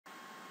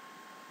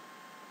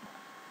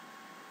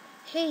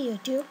Hey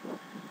YouTube,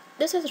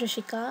 this is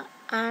Rishika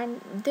and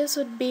this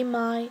would be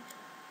my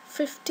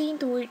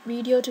 15th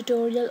video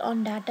tutorial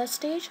on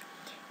DataStage.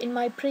 In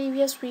my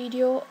previous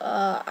video,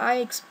 I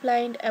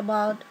explained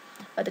about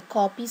the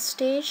copy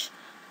stage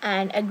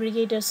and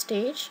aggregator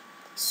stage.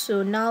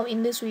 So now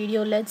in this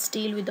video, let's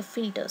deal with the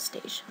filter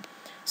stage.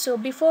 So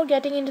before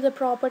getting into the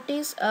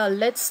properties,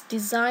 let's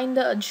design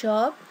the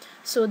job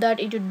so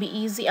that it would be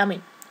easy.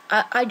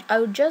 I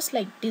would just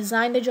like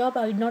design the job.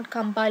 I would not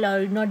compile, I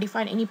would not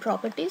define any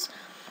properties,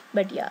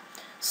 but yeah.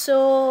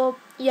 So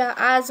yeah,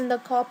 as in the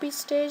copy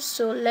stage,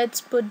 so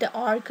let's put the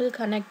Oracle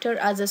connector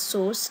as a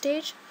source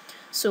stage.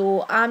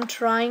 So I'm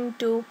trying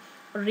to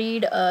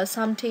read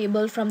some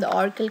table from the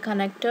Oracle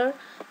connector,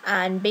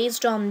 and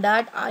based on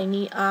that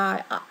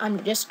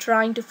I'm just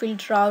trying to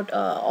filter out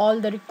all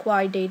the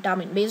required data,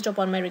 based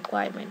upon my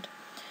requirement.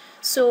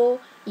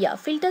 So yeah,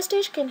 filter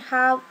stage can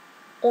have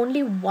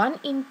only one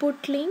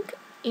input link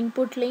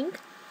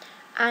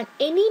and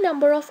any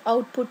number of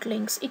output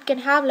links. It can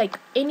have like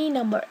any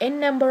number, n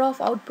number of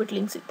output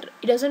links. It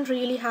doesn't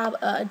really have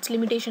its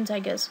limitations, I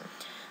guess.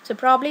 So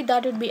probably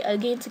that would be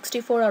again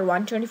 64 or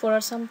 124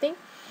 or something.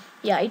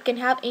 Yeah, it can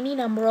have any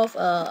number of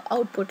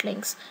output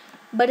links,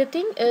 but the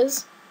thing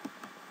is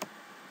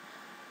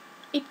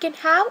it can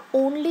have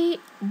only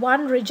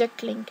one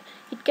reject link.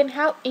 It can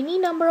have any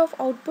number of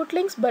output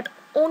links but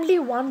only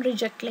one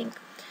reject link.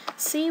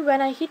 See, when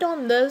I hit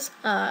on this,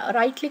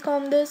 right click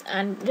on this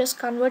and just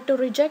convert to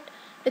reject,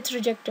 it's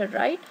rejected,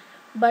 right?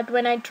 But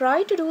when I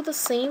try to do the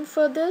same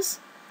for this,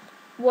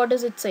 what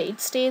does it say? It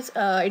stays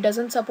it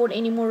doesn't support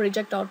any more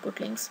reject output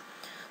links.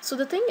 So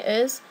the thing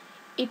is,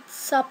 it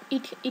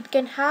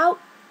can have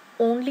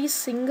only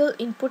single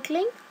input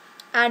link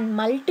and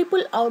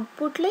multiple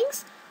output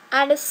links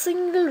and a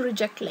single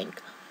reject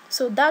link.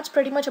 So that's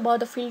pretty much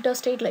about the filter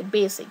state, like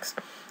basics.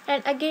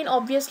 And again,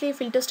 obviously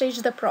filter stage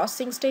is the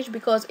processing stage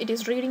because it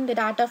is reading the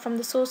data from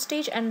the source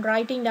stage and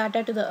writing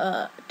data to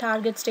the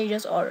target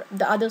stages or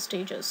the other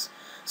stages.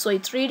 So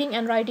it's reading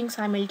and writing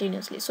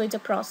simultaneously, so it's a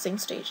processing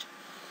stage.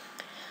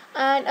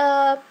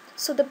 And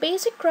so the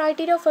basic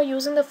criteria for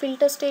using the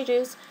filter stage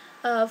is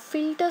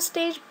filter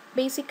stage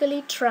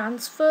basically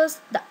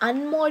transfers the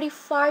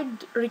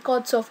unmodified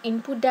records of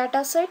input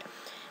data set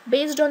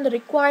based on the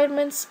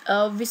requirements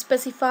we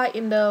specify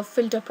in the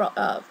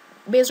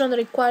based on the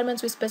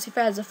requirements we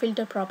specify as a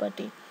filter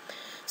property.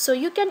 So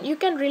you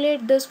can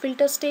relate this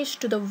filter stage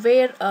to the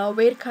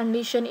where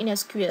condition in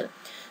SQL.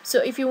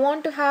 So if you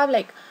want to have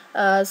like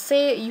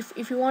say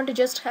if you want to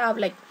just have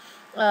like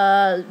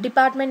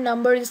department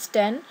number is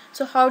 10,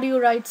 so how do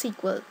you write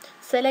SQL?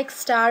 Select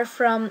star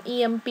from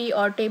emp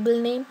or table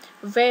name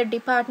where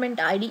department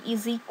id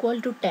is equal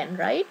to 10,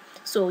 right?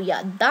 So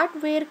yeah,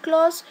 that where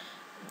clause,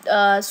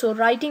 so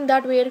writing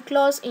that where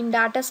clause in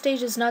data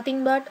stage is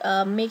nothing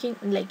but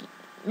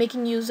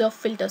making use of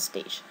filter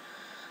stage.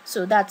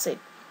 So that's it.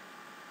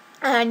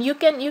 And you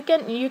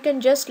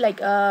can just like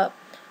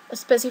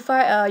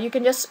specify, you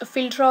can just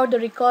filter out the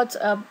records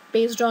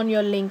based on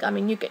your link.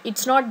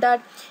 It's not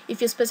that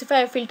if you specify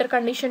a filter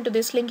condition to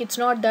this link, it's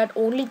not that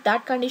only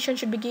that condition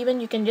should be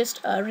given. You can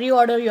just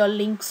reorder your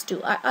links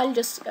too. I'll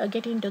just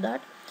get into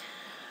that.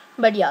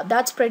 But yeah,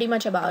 that's pretty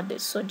much about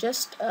this. So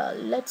just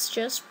let's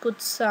just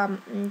put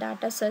some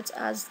data sets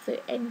as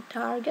the end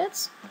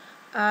targets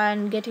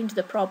and get into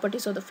the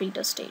properties of the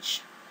filter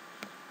stage.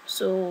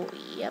 So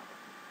yep,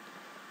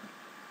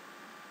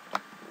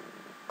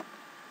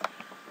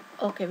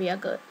 okay, we are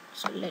good.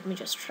 So let me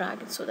just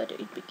drag it so that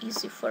it be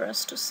easy for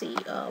us to see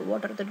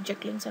what are the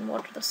reject links and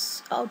what are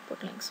the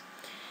output links.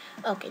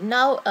 Okay,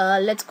 now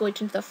let's go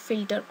into the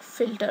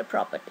filter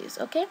properties.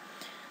 Okay,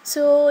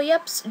 so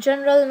yep,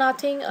 general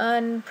nothing,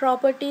 and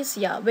properties,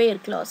 yeah, where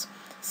clause.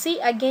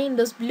 See, again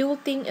this blue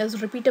thing is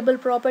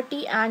repeatable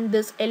property and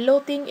this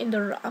yellow thing in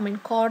the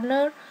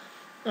corner,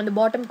 on the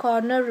bottom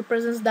corner,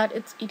 represents that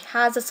it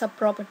has a sub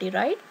property,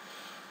 right?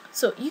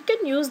 So you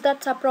can use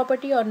that sub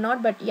property or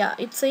not, but yeah,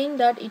 it's saying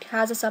that it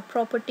has a sub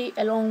property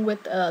along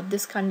with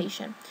this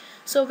condition.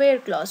 So where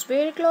clause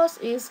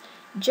is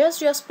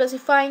just you're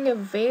specifying a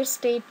where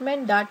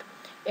statement that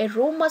a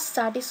row must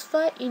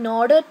satisfy in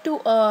order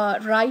to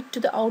write to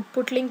the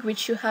output link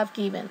which you have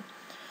given.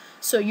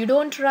 So you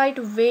don't write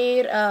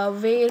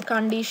where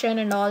condition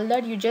and all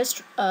that. You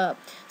just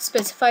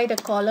specify the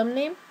column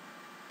name.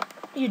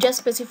 You just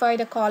specify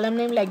the column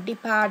name like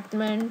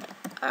department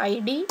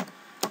id.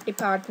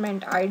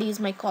 Department id is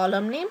my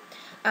column name,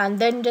 and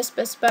then just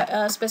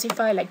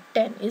specify like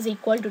 10 is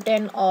equal to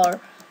 10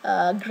 or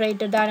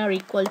greater than or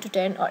equal to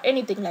 10 or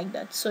anything like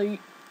that. So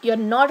you're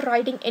not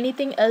writing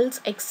anything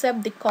else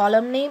except the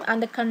column name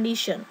and the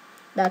condition.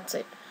 That's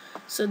it.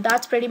 So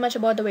that's pretty much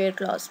about the where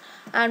clause.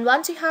 And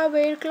once you have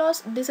where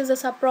clause, this is a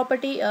sub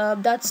property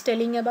that's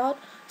telling about,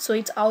 so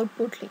it's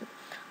output link.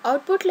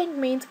 Output link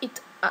means the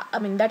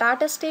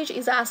data stage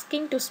is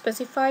asking to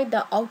specify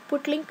the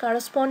output link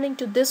corresponding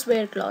to this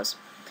where clause,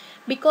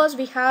 because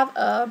we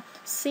have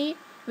see,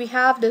 we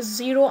have this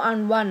 0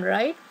 and 1,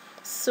 right?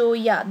 So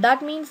yeah,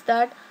 that means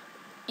that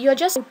you're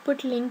just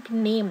output link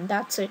name,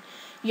 that's it.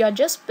 you are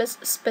just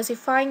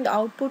specifying the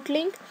output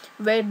link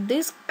where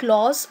this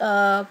clause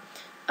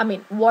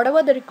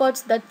whatever the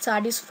records that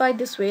satisfy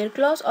this where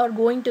clause are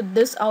going to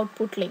this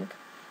output link.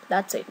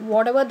 That's it.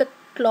 Whatever the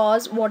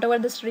clause, whatever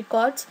this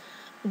records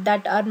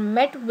that are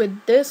met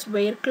with this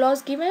where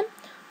clause given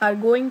are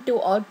going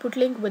to output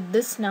link with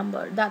this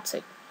number. That's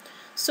it.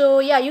 So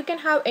yeah, you can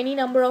have any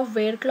number of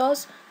where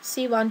clause.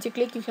 See, once you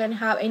click, you can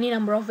have any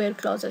number of where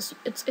clauses.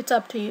 It's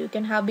up to you. You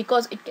can have,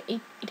 because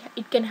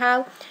it can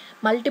have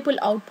multiple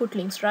output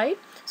links, right?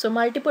 So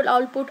multiple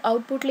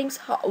output links,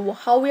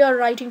 how we are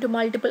writing to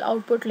multiple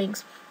output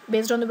links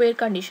based on the where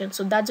condition.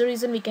 So that's the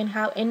reason we can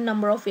have n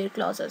number of where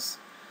clauses.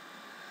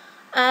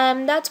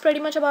 And that's pretty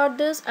much about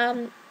this.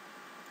 And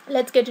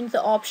let's get into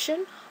the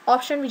option.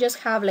 We just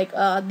have like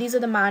these are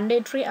the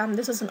mandatory, and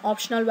this is an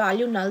optional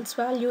value, nulls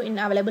value in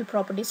available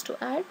properties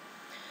to add.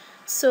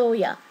 So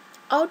yeah,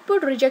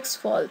 output rejects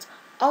false.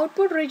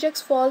 Output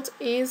rejects false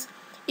is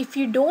if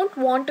you don't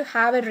want to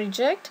have a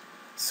reject.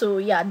 So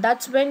yeah,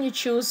 that's when you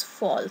choose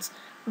false.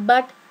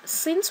 But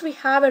since we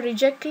have a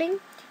reject link,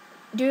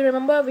 do you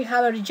remember we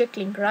have a reject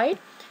link, right?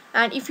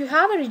 And if you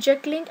have a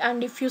reject link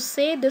and if you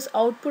say this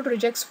output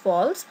rejects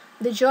false,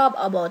 the job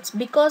aborts,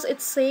 because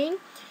it's saying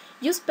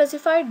you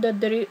specified that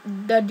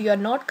that you are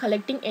not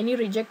collecting any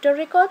rejected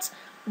records,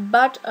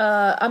 but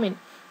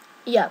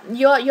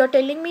you're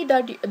telling me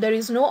that there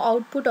is no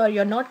output or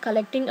you're not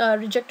collecting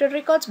rejected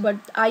records, but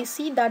I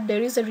see that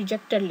there is a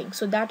rejected link.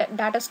 So that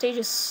DataStage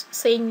is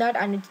saying that,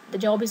 and the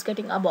job is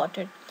getting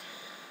aborted.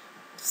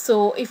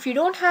 So if you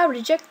don't have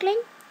reject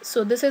link,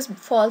 so this is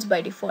false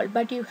by default,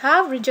 but you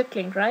have reject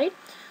link, right?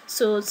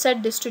 So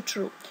set this to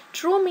true.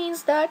 True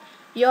means that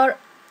you're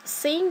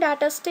saying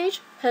DataStage,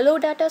 hello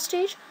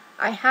DataStage,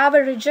 I have a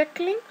reject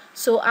link,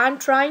 so I'm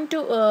trying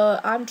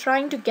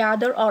to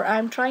gather, or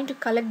I'm trying to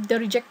collect the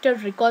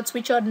rejected records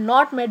which are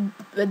not met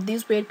with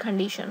these where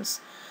conditions.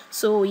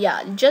 So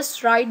yeah,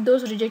 just write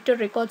those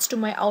rejected records to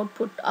my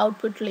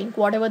output link,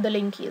 whatever the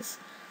link is.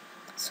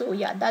 So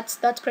yeah, that's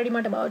pretty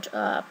much about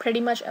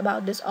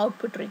this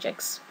output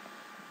rejects.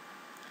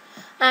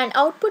 And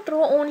output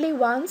row only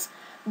once,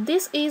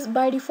 this is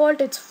by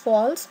default it's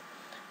false.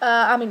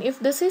 If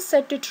this is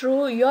set to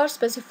true, you're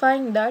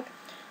specifying that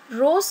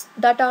rows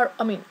that are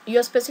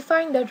you're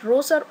specifying that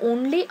rows are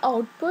only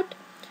output.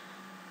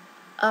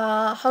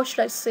 How should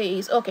I say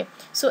is, okay,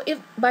 so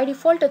if by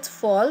default it's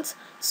false,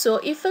 so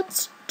if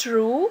it's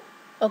true,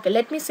 okay,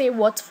 let me say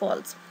what's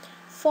false.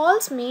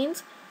 False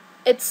means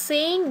it's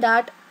saying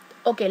that,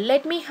 okay,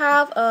 let me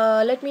have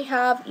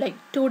like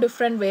two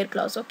different where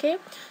clause. Okay,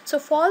 so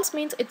false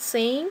means it's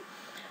saying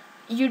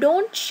you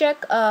don't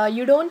check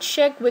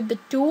with the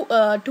two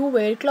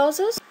where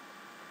clauses.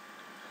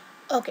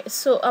 Okay,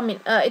 so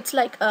it's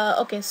like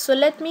okay, so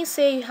let me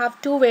say you have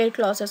two where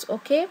clauses.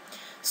 Okay,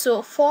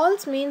 so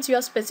false means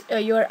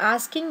you're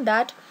asking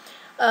that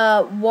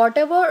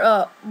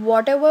whatever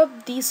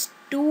these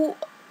two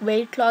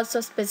where clauses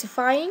are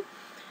specifying,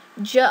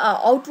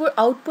 output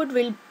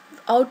will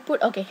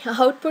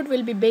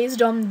be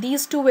based on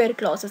these two where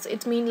clauses.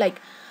 It means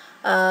like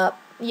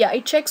yeah,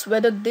 it checks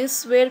whether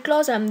this where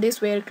clause and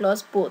this where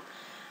clause both.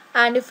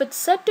 And if it's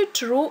set to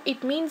true,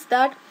 it means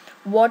that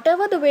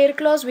whatever the where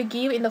clause we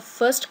give in the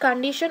first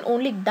condition,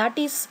 only that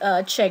is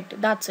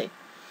checked. That's it.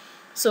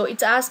 So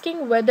it's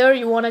asking whether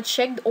you want to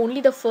check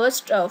only the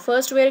first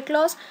where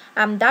clause,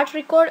 and that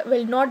record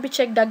will not be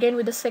checked again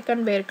with the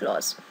second where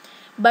clause.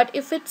 But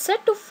if it's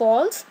set to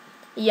false,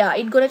 yeah,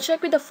 it's gonna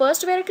check with the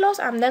first where clause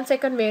and then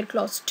second where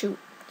clause too.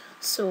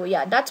 So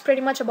yeah, that's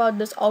pretty much about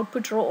this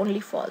output row only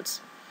false,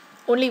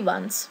 only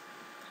once.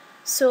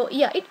 So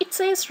yeah, it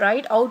says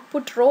right,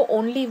 output row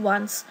only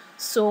once.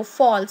 So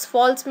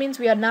false means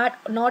we are not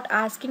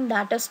asking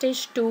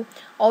DataStage to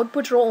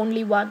output row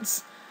only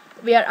once.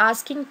 We are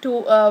asking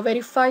to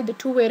verify the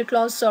two where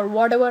clauses or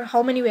whatever,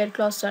 how many where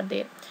clauses are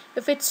there.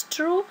 If it's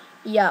true,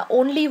 yeah,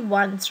 only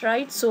once,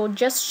 right? So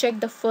just check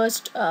the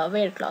first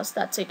where clause,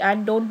 that's it,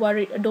 and don't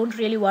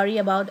really worry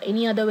about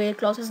any other where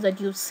clauses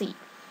that you see.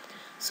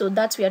 So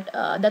that's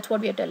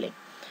what we are telling.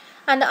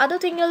 And the other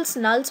thing is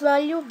nulls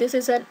value. This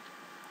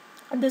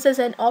is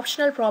an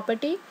optional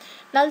property.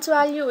 Nulls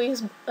value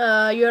is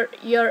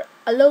you're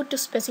allowed to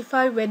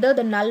specify whether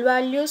the null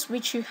values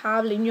which you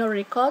have in your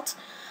records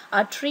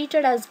are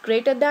treated as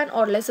greater than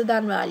or lesser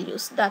than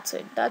values. That's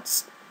it.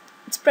 It's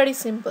pretty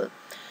simple.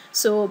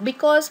 So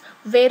because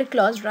where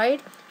clause,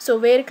 right? So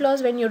where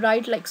clause, when you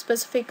write like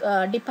specific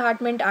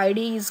department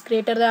ID is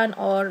greater than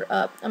or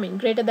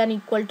greater than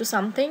equal to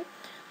something,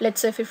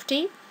 let's say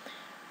 50.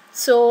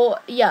 So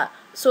yeah,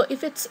 so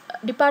if it's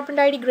department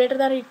ID greater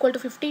than or equal to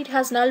 50, it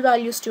has null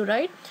values too,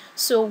 right?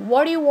 So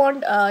what do you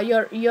want?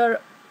 You're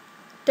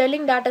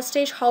telling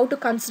DataStage how to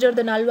consider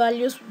the null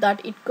values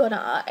that it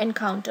gonna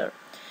encounter.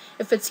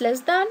 If it's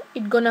less than,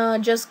 it gonna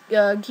just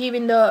give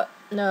in the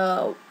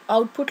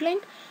output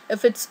link.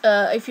 If it's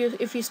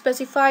if you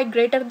specify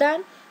greater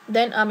than,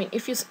 then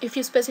if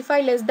you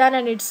specify less than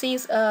and it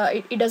sees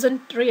it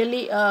doesn't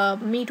really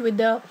meet with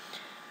the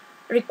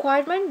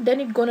requirement, then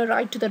it's gonna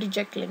write to the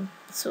reject link.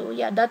 So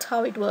yeah, that's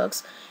how it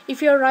works.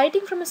 If you're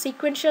writing from a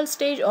sequential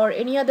stage or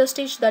any other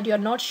stage that you're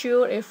not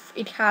sure if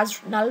it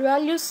has null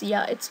values,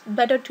 yeah, it's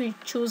better to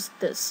choose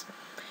this,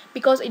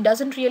 because it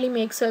doesn't really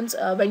make sense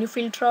when you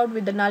filter out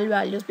with the null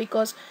values,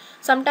 because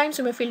sometimes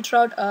you may filter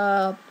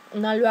out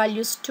null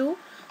values too.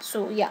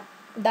 So yeah,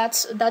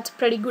 that's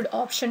pretty good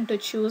option to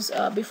choose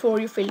before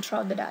you filter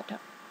out the data.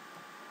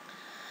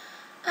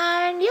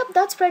 And yep,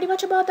 that's pretty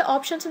much about the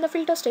options in the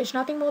filter stage,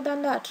 nothing more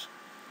than that.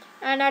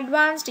 And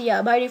advanced,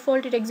 yeah, by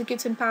default it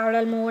executes in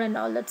parallel mode and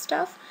all that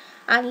stuff.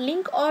 And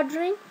link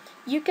ordering,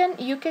 you can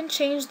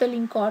change the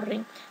link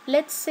ordering.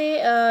 Let's say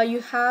you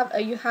have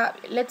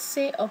let's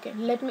say, okay,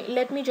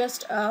 let me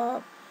just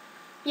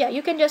yeah,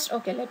 you can just,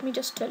 okay, let me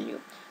just tell you.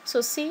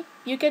 So see,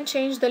 you can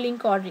change the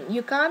link ordering.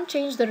 You can't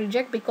change the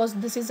reject because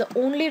this is the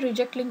only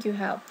reject link you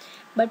have.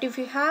 But if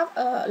you have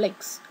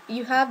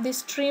you have these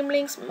stream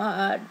links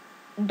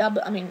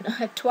double, I mean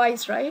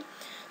twice, right?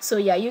 So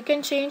yeah, you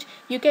can change,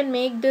 you can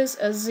make this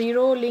a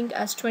 0 link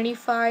as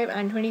 25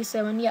 and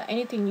 27, yeah,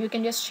 anything. You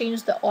can just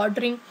change the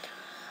ordering.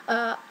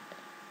 uh,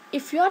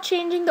 if you are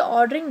changing the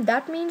ordering,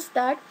 that means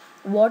that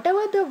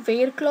whatever the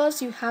where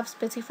clause you have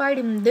specified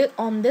in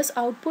on this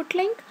output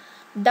link,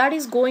 that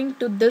is going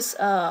to this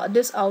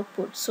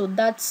output. So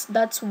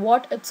that's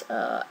what it's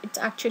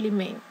actually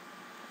mean.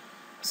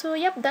 So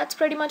yep, that's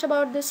pretty much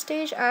about this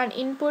stage. And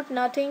input,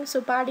 nothing,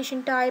 so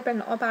partition type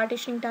and or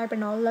partitioning type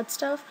and all that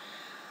stuff.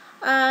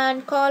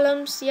 And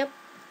columns, yep.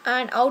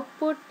 And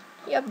output,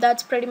 yep,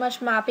 that's pretty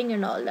much mapping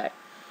and all that.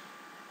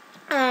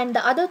 And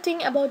the other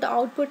thing about the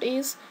output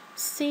is,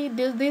 see,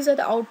 these are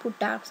the output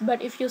tabs,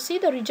 but if you see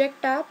the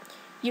reject tab,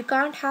 you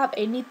can't have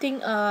anything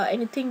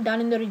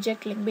done in the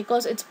reject link,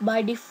 because it's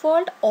by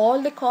default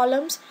all the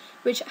columns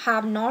which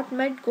have not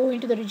met go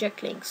into the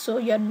reject link. So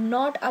you're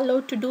not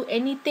allowed to do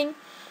anything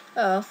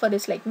for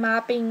this, like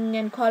mapping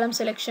and column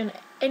selection.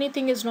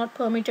 Anything is not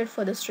permitted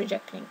for this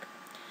reject link.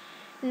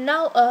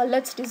 Now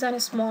let's design a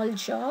small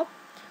job.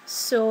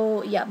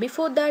 So yeah,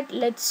 before that,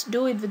 let's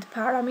do it with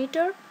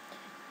parameter.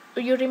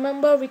 You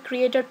remember we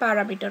created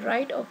parameter,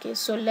 right? Okay,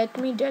 so let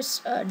me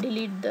just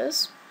delete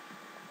this,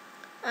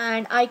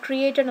 and I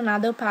created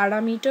another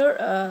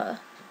parameter.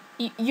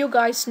 You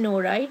guys know,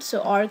 right? So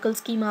Oracle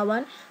schema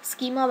 1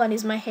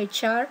 is my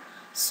HR.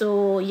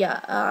 So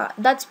yeah,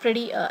 that's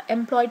pretty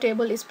employee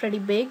table is pretty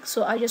big,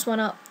 so I just want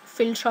to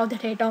filter out the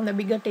data on the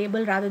bigger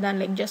table rather than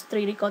like just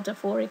 3 records or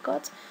 4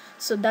 records.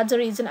 So that's the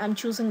reason I'm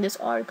choosing this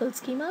Oracle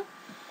schema.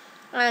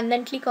 And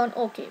then click on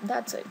OK.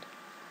 That's it.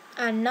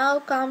 And now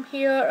come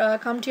here,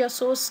 come to your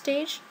source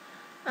stage,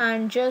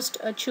 and just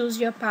choose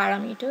your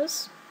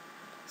parameters: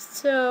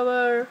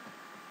 server,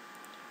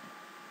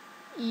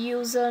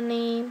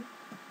 username,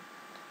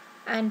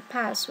 and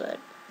password.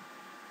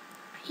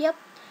 Yep.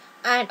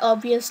 And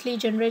obviously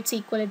generate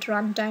SQL at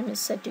runtime is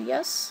set to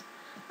yes.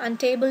 And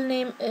table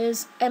name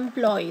is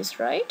employees,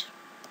 right?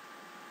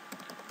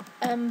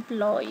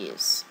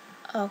 Employees.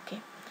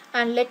 Okay.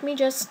 And let me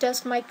just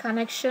test my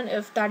connection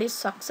if that is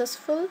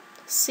successful.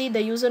 See, the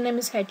username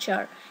is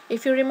HR.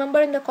 If you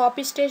remember in the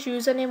copy stage,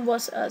 username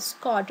was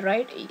Scott,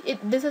 right?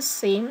 This is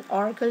same,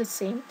 Oracle is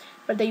same,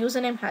 but the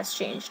username has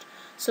changed.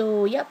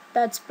 So yep,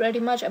 that's pretty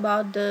much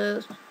about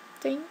the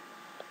thing,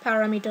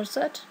 parameter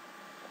set.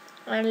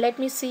 And let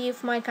me see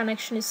if my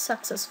connection is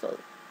successful.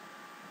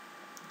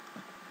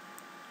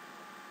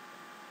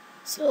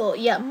 So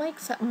yeah,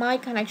 my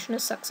connection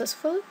is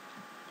successful.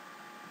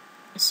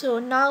 So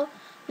now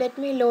let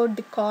me load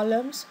the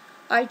columns.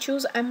 I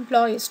choose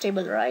employees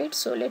table, right?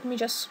 So let me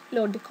just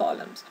load the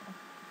columns.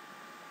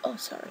 Oh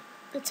sorry,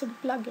 it's a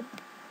plugin.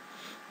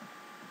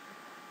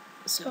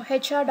 So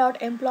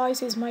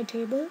hr.employees is my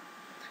table.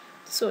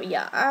 So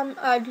yeah,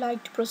 I'd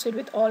like to proceed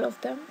with all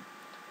of them.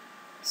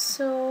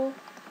 So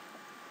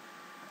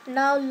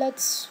now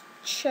let's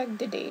check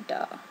the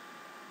data.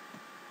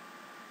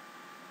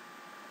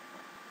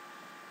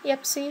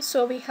 Yep, see,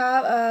 so we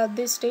have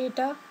this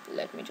data.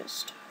 Let me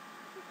just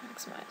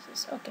maximize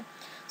this. Okay,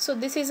 so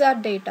this is our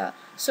data.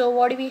 So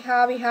what do we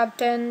have? We have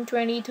 10,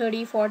 20,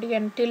 30, 40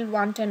 until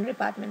 110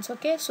 departments.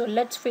 Okay, so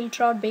let's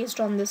filter out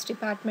based on this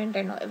department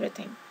and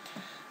everything.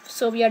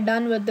 So we are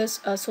done with this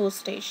source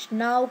stage.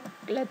 Now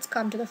let's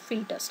come to the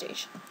filter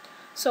stage.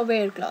 So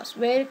where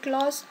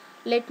clause,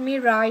 let me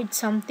write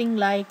something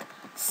like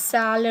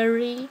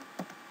salary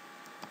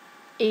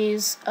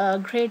is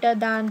greater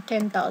than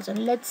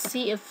 10,000. Let's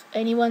see if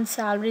anyone's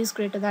salary is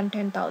greater than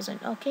 10,000.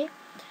 Okay,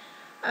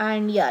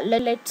 and yeah,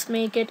 let's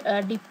make it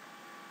a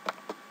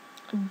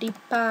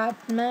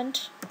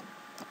department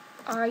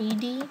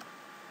ID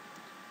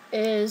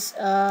is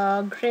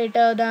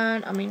greater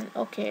than, I mean,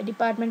 okay,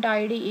 department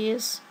ID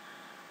is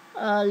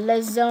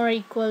less than or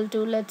equal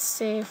to, let's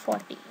say,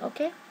 40.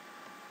 Okay,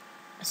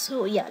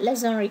 so yeah,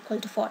 less than or equal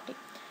to 40.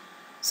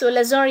 So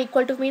less than or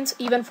equal to means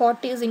even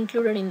 40 is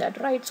included in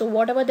that, right? So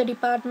whatever the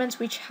departments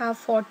which have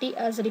 40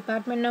 as a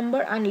department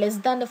number and less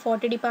than the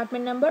 40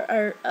 department number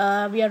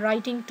are we are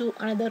writing to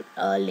another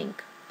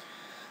link.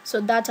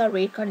 So that's our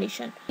wait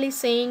condition. Please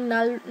saying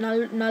null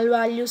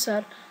values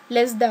are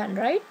less than,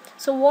 right?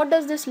 So what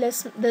does this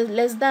less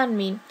than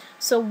mean?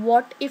 So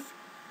what if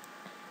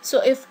So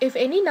if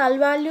any null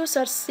values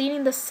are seen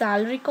in the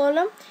salary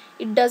column,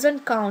 it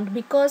doesn't count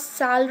because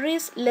salary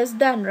is less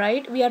than,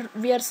 right?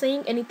 We are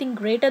saying anything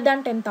greater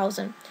than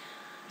 10,000.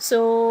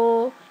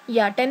 So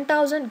yeah,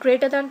 10,000,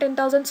 greater than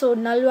 10,000, so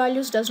null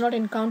values does not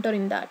encounter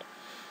in that.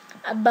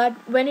 But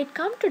when it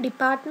comes to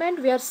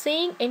department, we are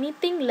saying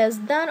anything less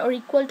than or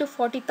equal to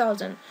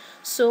 40,000.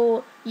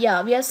 So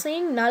yeah, we are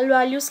saying null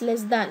values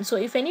less than. So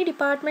if any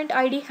department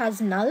ID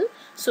has null,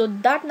 so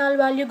that null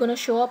value gonna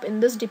show up in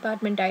this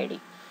department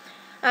ID.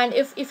 And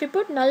if you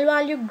put null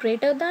value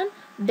greater than,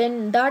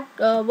 then that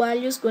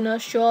value is gonna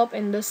show up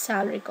in the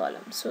salary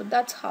column. So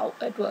that's how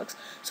it works.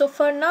 So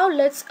for now,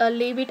 let's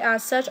leave it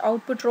as such,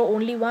 output row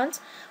only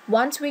once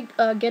we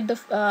get the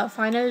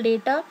final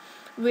data,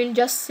 we'll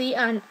just see,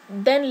 and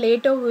then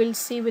later we'll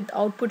see with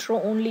output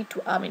row only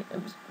to,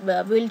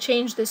 we'll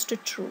change this to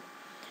true.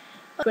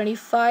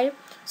 25.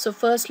 So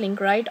first link,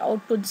 right,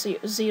 output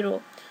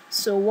 0.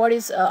 So what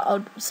is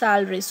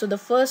salary? So the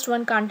first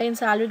one contains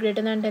salary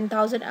greater than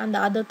 10,000, and the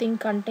other thing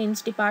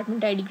contains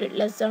department ID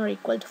less than or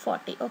equal to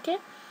 40. Okay,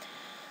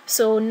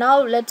 so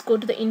now let's go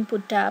to the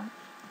input tab.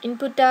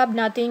 Input tab,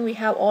 nothing, we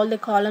have all the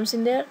columns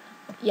in there.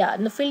 Yeah,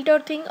 and the filter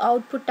thing,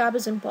 output tab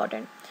is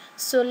important.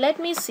 So let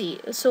me see.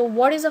 So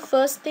what is the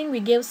first thing? We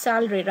gave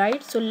salary,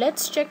 right? So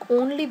let's check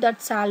only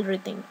that salary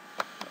thing.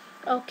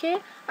 Okay,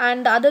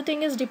 and the other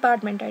thing is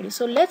department ID.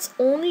 So let's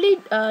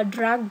only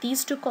drag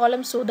these two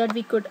columns so that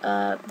we could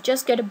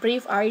just get a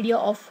brief idea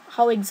of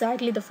how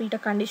exactly the filter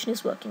condition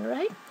is working,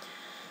 right?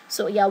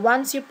 So yeah,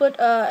 once you put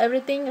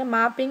everything,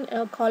 mapping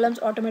columns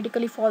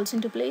automatically falls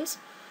into place.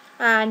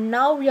 And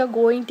now we are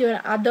going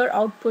to other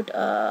output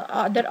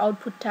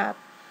tab.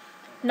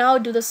 Now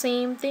do the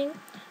same thing,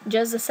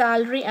 just the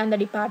salary and the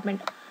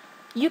department.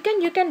 You can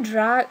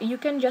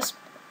just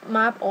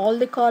map all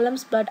the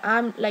columns, but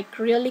I'm like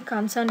really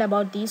concerned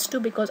about these two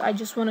because I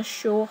just want to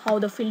show how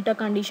the filter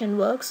condition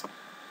works.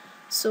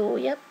 So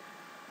yep,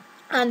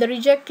 and the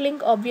reject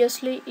link,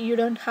 obviously you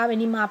don't have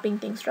any mapping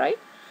things, right?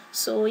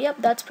 So yep,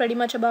 that's pretty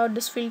much about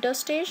this filter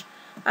stage.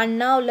 And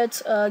now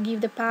let's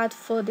give the path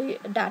for the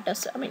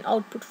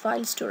output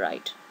files to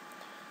write.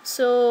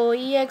 So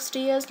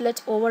exds,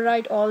 let's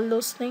overwrite all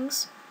those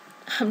things.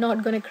 I'm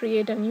not gonna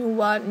create a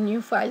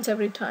new files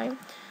every time.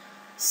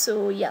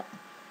 So yep,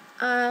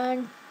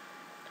 and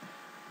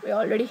we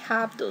already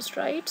have those,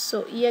 right?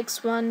 So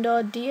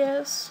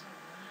ex1.ds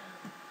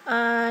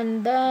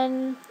and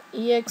then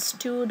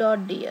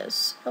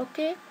ex2.ds.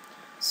 okay,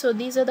 so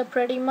these are the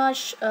pretty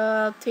much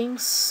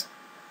things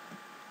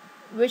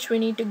which we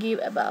need to give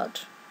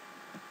about.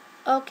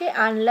 Okay,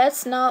 and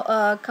let's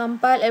now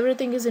compile.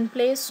 Everything is in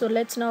place, so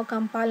let's now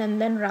compile and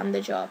then run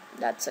the job.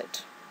 That's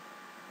it.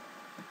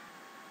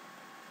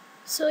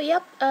 So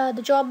yep,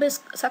 the job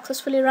is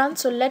successfully run.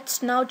 So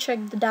let's now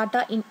check the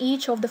data in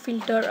each of the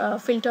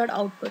filtered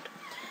output.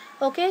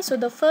 Okay, so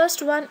the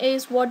first one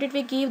is, what did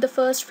we give the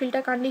first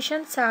filter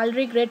condition?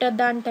 Salary greater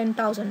than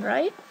 10,000,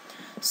 right?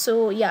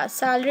 So yeah,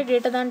 salary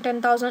greater than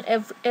 10,000,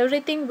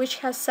 everything which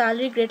has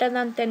salary greater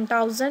than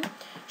 10,000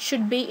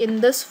 should be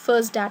in this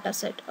first data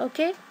set.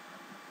 Okay,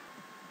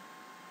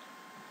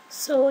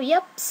 so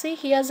yep, see,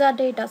 here's our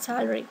data,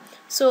 salary.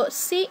 So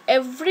see,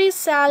 every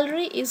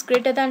salary is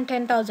greater than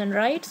 10,000,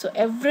 right? So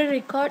every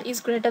record is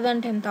greater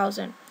than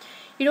 10,000.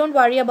 You don't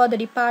worry about the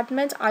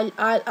departments,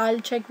 I'll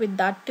check with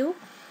that too.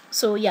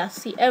 So yeah,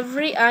 see,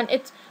 every, and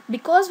it's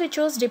because we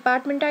chose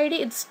department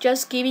ID, it's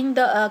just giving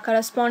the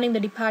corresponding the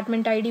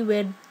department ID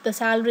where the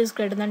salary is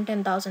greater than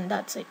 10,000.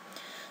 That's it.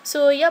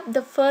 So yep,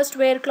 the first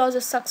where clause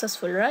is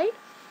successful, right?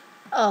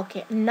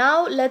 Okay,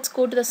 now let's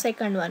go to the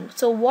second one.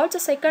 So what's the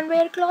second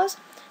where clause?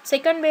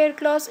 Second where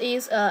clause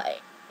is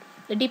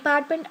the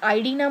department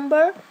ID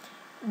number,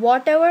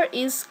 whatever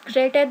is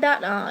greater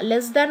than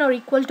less than or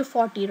equal to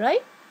 40,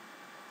 right?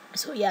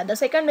 So yeah, the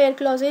second where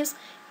clause is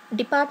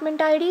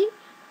department ID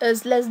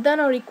is less than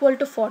or equal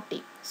to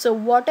 40. So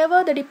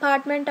whatever the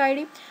department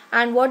ID,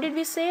 and what did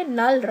we say?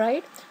 Null,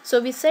 right? So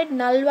we said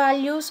null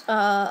values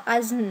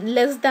as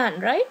less than,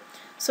 right?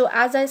 So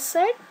as I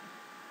said,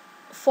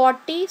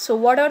 40. So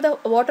what are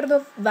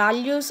the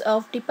values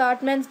of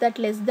departments that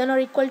less than or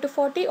equal to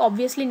 40?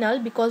 Obviously null,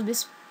 because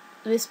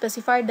we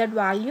specified that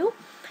value.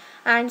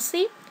 And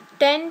see,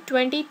 10,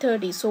 20,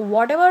 30. So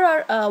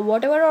whatever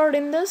are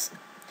in this,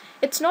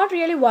 it's not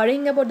really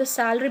worrying about the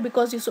salary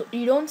because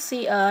you don't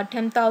see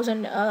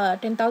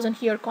 10,000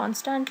 here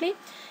constantly.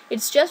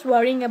 It's just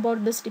worrying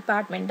about this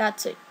department.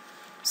 That's it.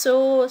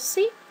 So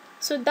see,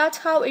 so that's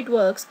how it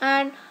works.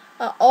 And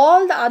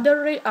all the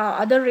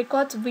other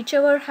records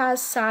whichever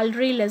has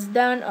salary less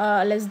than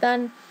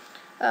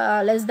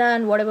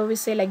whatever we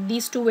say, like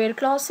these two where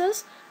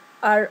clauses,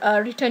 are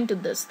returned to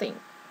this thing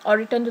or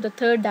returned to the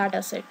third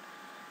data set.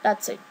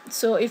 That's it.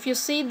 So if you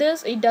see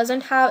this, it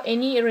doesn't have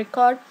any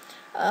record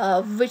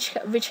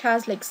which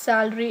has like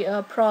salary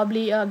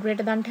probably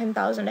greater than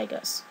 10,000, I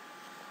guess,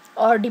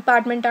 or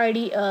department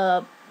ID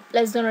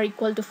less than or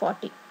equal to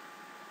 40.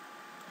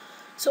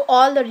 So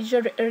all the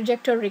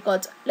rejected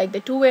records, like the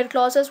two where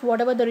clauses,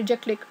 whatever the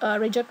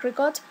reject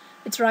records,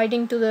 it's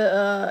writing to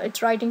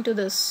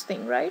this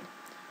thing, right?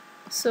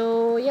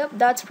 So yep,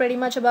 that's pretty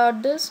much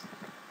about this.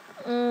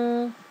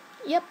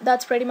 Yep,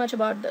 that's pretty much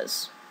about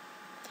this.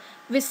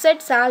 We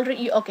said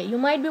salary, okay, you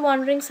might be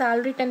wondering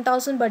salary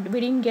 10,000, but we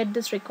didn't get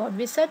this record.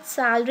 We said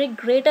salary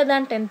greater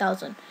than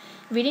 10,000.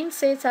 We didn't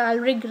say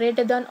salary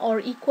greater than or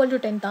equal to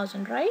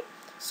 10,000, right?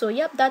 So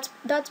yep,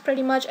 that's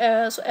pretty much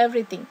so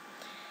everything.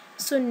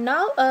 So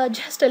now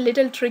just a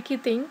little tricky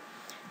thing.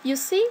 You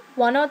see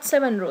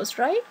 107 rows,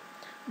 right?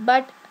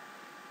 But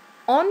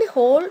on the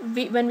whole,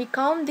 when we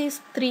count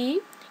these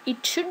three,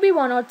 it should be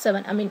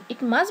 107. I mean,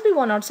 it must be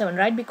 107,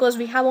 right? Because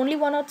we have only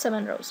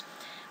 107 rows.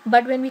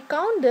 But when we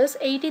count this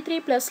 83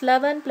 plus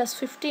 11 plus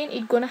 15,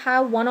 it's gonna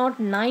have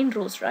 109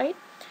 rows, right?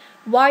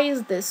 Why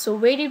is this? So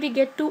where did we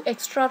get 2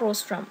 extra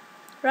rows from,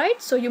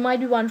 right? So you might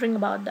be wondering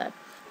about that.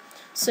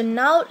 So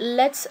now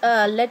let's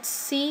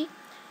see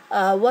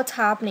what's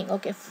happening.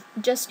 Okay,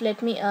 just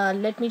let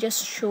me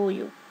just show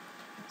you.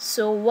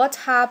 So what's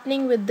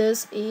happening with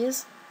this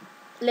is,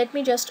 let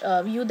me just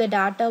view the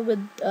data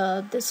with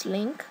this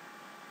link.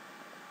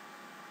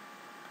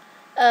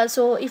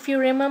 So if you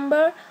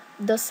remember,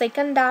 the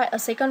second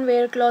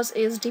where clause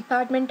is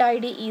department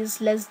ID is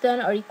less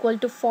than or equal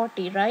to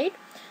 40, right?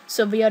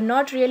 So we are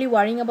not really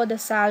worrying about the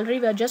salary,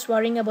 we are just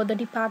worrying about the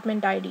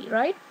department ID,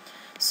 right?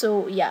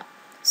 So yeah,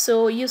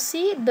 so you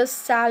see the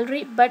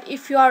salary, but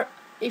if you are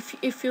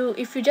if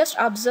you just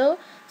observe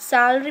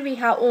salary, we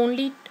have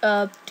only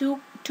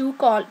two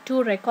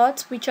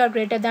records which are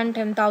greater than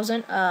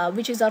 10,000,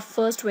 which is our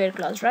first where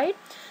clause, right?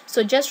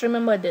 So just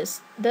remember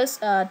this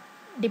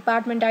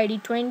department ID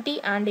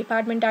 20 and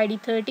department ID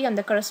 30 and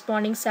the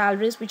corresponding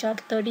salaries, which are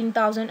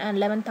 13,000 and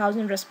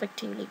 11,000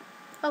 respectively.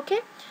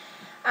 Okay,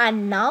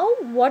 and now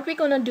what we're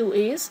gonna do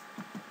is,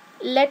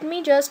 let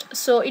me just,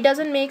 so it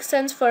doesn't make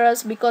sense for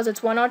us because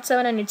it's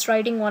 107 and it's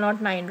writing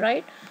 109,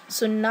 right?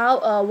 So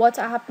now what's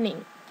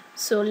happening?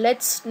 So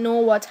let's know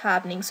what's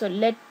happening. So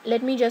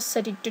let me just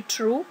set it to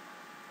true.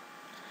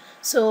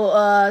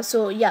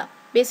 So yeah,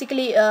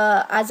 basically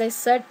as I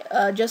said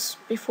just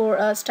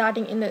before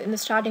starting in the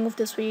starting of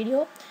this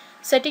video,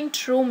 setting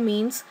true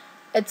means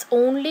it's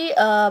only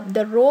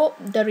the row,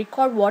 the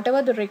record,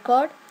 whatever the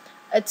record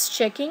it's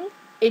checking,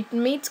 it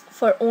meets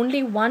for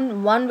only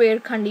one where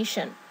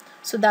condition.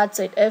 So that's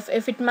it.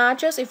 If it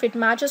matches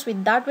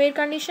with that where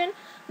condition,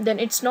 then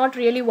it's not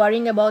really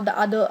worrying about the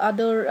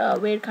other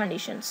where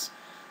conditions.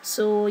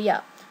 So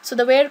yeah, so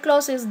the where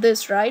clause is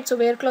this, right? So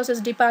where clause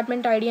is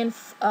department ID and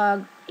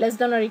less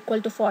than or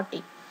equal to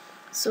 40.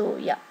 So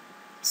yeah,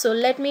 so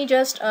let me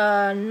just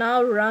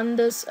now run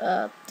this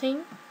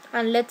thing,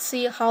 and let's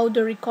see how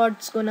the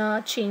record's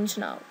gonna change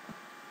now.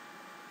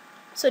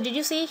 So did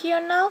you see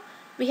here now?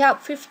 We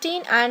have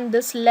 15 and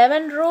this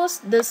 11 rows,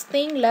 this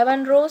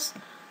 11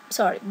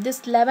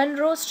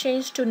 rows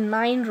changed to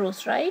 9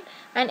 rows, right?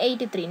 And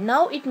 83.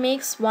 Now it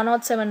makes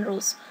 107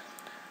 rows.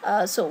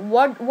 So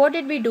what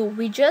did we do?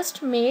 We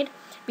just made,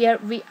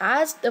 we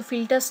asked the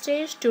filter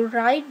stage to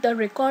write the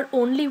record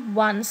only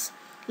once,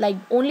 like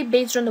only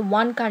based on the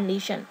one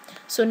condition.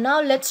 So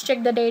now let's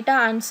check the data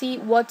and see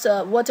what's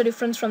the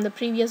difference from the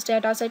previous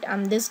data set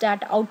and this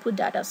output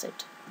data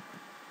set.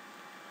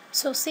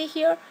 So see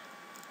here,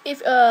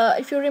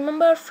 if you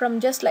remember from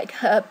just like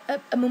a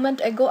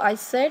moment ago, I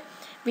said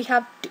we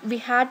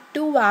had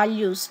two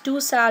values,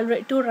 two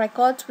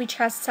records which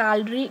has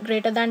salary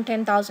greater than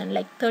 10,000,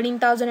 like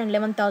 13,000 and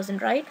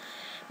 11,000, right?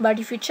 But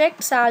if you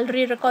check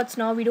salary records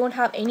now, we don't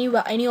have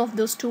any of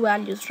those two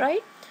values,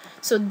 right?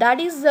 So that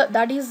is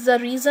the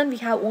reason we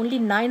have only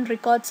 9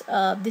 records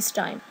this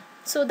time.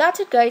 So that's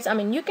it, guys. I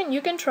mean, you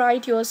can try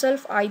it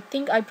yourself. I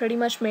think I pretty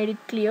much made it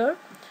clear.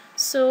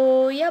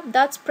 So yeah,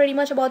 that's pretty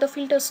much about the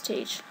filter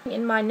stage.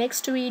 In my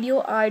next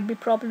video, I'd be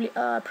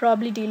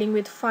probably dealing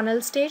with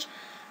funnel stage,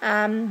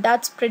 and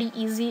that's pretty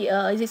easy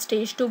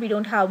stage 2. We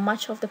don't have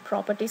much of the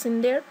properties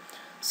in there.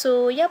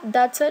 So yep,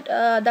 that's it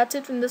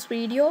in this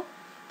video.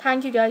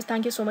 Thank you guys,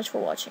 thank you so much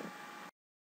for watching.